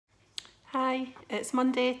Hi, it's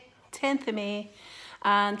Monday, 10th of May,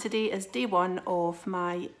 and today is day one of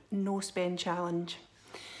my no spend challenge.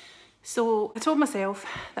 So I told myself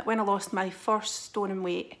that when I lost my first stone in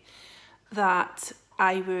weight, that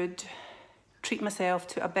I would treat myself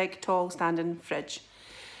to a big, tall, standing fridge.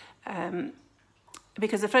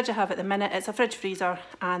 Because the fridge I have at the minute, it's a fridge freezer,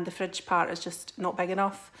 and the fridge part is just not big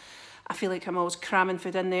enough. I feel like I'm always cramming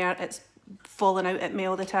food in there. It's falling out at me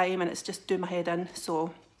all the time, and it's just doing my head in.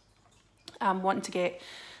 So I'm wanting to get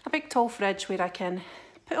a big tall fridge where I can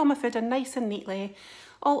put all my food in nice and neatly,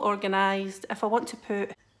 all organised. If I want to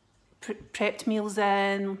put prepped meals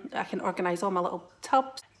in, I can organise all my little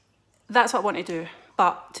tubs. That's what I want to do.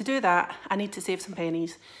 But to do that, I need to save some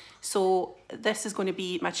pennies. So this is going to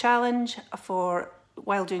be my challenge for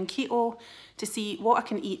while doing keto, to see what I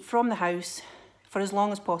can eat from the house for as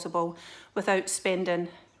long as possible without spending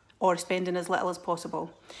as little as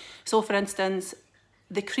possible. So for instance,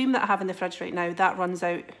 the cream that I have in the fridge right now, that runs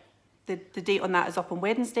out, the date on that is up on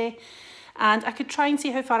Wednesday. And I could try and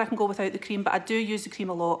see how far I can go without the cream, but I do use the cream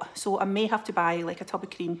a lot. So I may have to buy like a tub of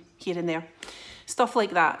cream here and there. Stuff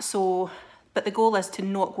like that. So, but the goal is to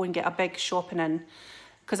not go and get a big shopping in,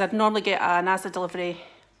 because I'd normally get a NASA delivery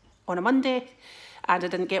on a Monday, and I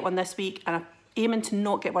didn't get one this week, and I'm aiming to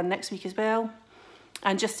not get one next week as well.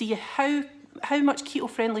 And just see how much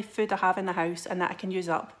keto-friendly food I have in the house and that I can use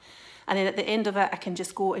up. And then at the end of it, I can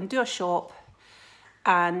just go and do a shop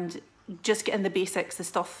and just get in the basics, the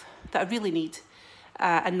stuff that I really need,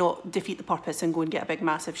 and not defeat the purpose and go and get a big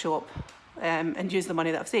massive shop and use the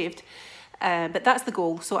money that I've saved. But that's the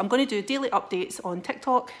goal. So I'm going to do daily updates on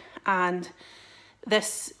TikTok, and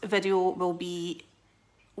this video will be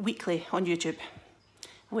weekly on YouTube.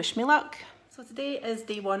 Wish me luck. So today is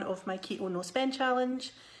day one of my keto no spend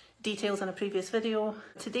challenge. Details in a previous video.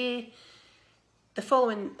 Today, the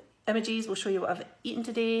following images will show you what I've eaten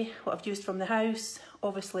today, what I've used from the house.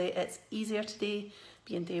 Obviously it's easier today,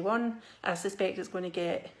 being day one. I suspect it's going to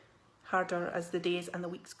get harder as the days and the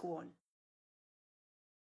weeks go on.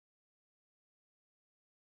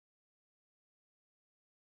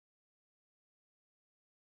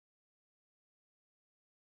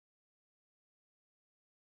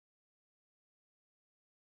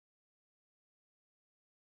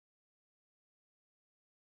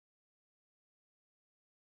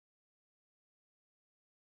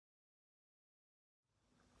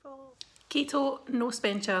 Keto no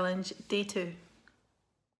spend challenge, day 2.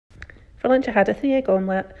 For lunch I had a 3-egg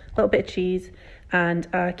omelette, a little bit of cheese, and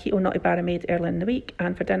a keto nutty bar I made earlier in the week.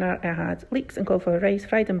 And for dinner I had leeks and cauliflower rice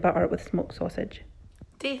fried in butter with smoked sausage.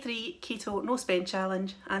 Day 3 keto no spend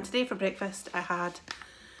challenge, and today for breakfast I had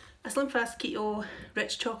a Slim Fast keto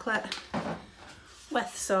rich chocolate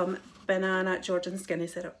with some banana Georgian skinny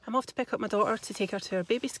syrup. I'm off to pick up my daughter to take her to her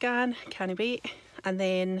baby scan, can't wait, and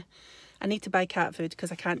then I need to buy cat food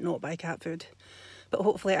because I can't not buy cat food, but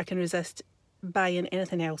hopefully I can resist buying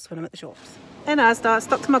anything else when I'm at the shops. In Asda,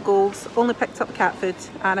 stuck to my goals, only picked up cat food,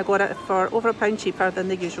 and I got it for over £1 cheaper than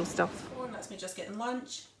the usual stuff. And that's me just getting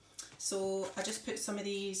lunch. So I just put some of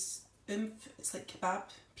these it's like kebab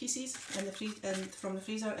pieces in the from the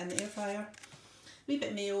freezer in the air fryer. Wee bit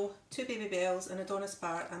of mayo, 2 baby bells, an Adonis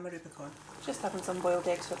bar, and my Rubicon. Just having some boiled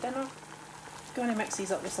eggs for dinner. Going to mix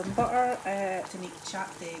these up with some butter to make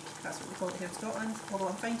chapped egg. That's what we call it here in Scotland. Although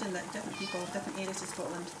I'm finding that different people in different areas of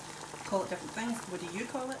Scotland call it different things. What do you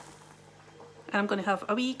call it? And I'm going to have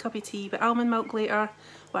a wee cup of tea with almond milk later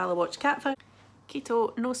while I watch cat food.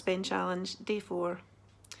 Keto no spend challenge, day 4.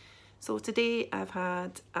 So today I've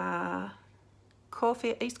had a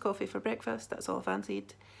iced coffee for breakfast. That's all I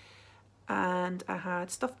fancied. And I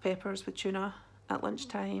had stuffed peppers with tuna at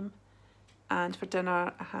lunchtime. And for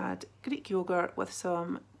dinner I had Greek yogurt with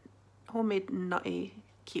some homemade nutty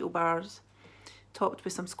keto bars, topped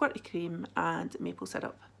with some squirty cream and maple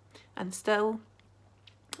syrup. And still,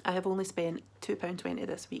 I have only spent £2.20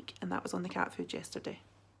 this week, and that was on the cat food yesterday.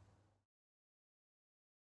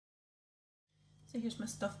 So here's my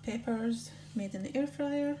stuffed peppers made in the air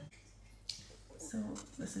fryer. So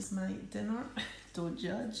this is my dinner, don't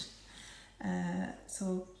judge.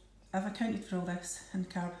 So I've accounted for all this in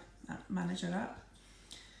Carb Manager app.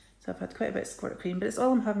 So I've had quite a bit of squirt cream, but it's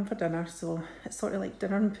all I'm having for dinner, so it's sort of like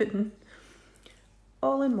dinner and pudding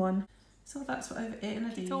all in one. So that's what I've eaten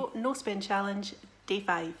a day. So no spend challenge, day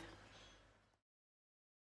 5.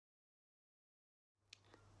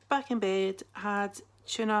 Back in bed, had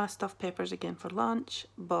tuna stuffed peppers again for lunch,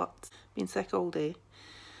 but been sick all day.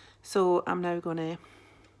 So I'm now going to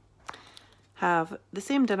have the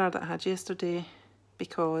same dinner that I had yesterday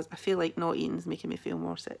because I feel like not eating is making me feel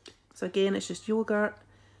more sick. So again, it's just yogurt,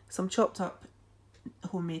 some chopped up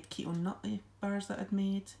homemade keto nutty bars that I'd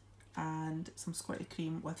made, and some squirty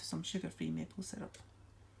cream with some sugar-free maple syrup.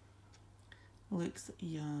 Looks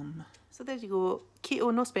yum. So there you go,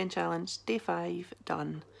 keto no spend challenge, day 5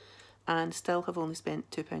 done, and still have only spent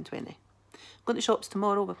 £2.20. I'm going to shops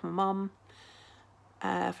tomorrow with my mum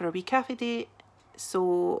for a wee cafe date,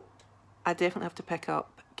 so I definitely have to pick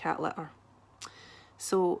up cat litter.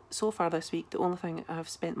 So far this week, the only thing I have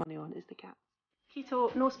spent money on is the cat.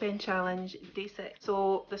 Keto no spend challenge, day 6.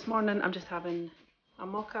 So this morning I'm just having a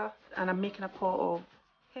mocha and I'm making a pot of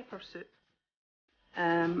pepper soup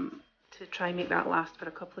to try and make that last for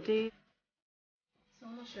a couple of days. So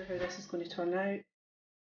I'm not sure how this is going to turn out.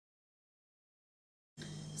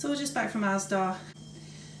 So just back from Asda,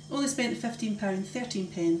 only spent £15,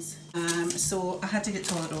 13p. So I had to get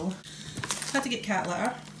toilet roll, had to get cat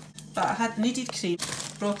litter, but I needed cream.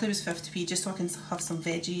 Broccoli was 50p just so I can have some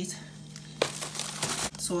veggies.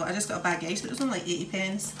 So I just got a bag of ice, but it was only like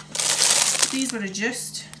 80p. These were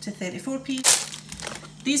reduced to 34p.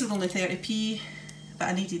 These were only 30p, but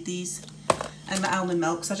I needed these. And my almond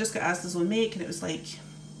milk, so I just got Asda's own make and it was like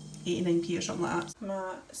 89p or something like that.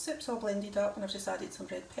 My soup's all blended up and I've just added some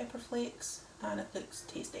red pepper flakes and it looks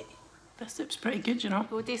tasty. This soup's pretty good, you know.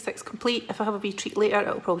 So day 6 complete. If I have a wee treat later,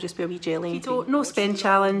 it'll probably just be a wee jelly. Keto no spend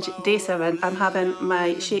challenge, day 7. I'm having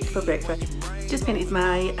my shake for breakfast. Just painted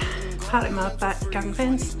my part of my back garden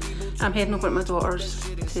fence. I'm heading over to my daughter's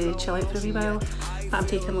to chill out for a wee while. I'm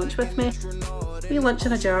taking lunch with me. Wee lunch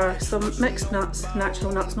in a jar, some mixed nuts,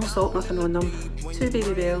 natural nuts, no salt, nothing on them, 2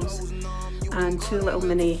 baby bells and 2 little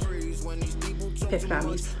mini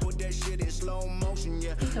pepperonis.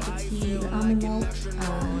 A cup of tea with almond milk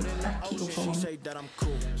and a keto bomb.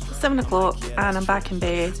 7 o'clock and I'm back in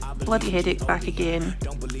bed, bloody headache back again,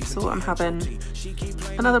 so I'm having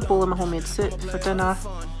another bowl of my homemade soup for dinner.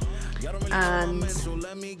 And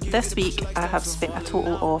this week I have spent a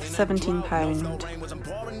total of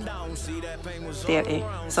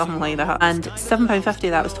 £17.30, something like that, and £7.50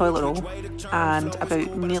 that was toilet roll, and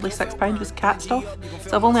about nearly £6 was cat stuff.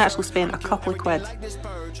 So I've only actually spent a couple of quid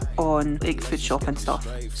on like food shop and stuff,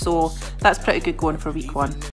 so that's pretty good going for week 1.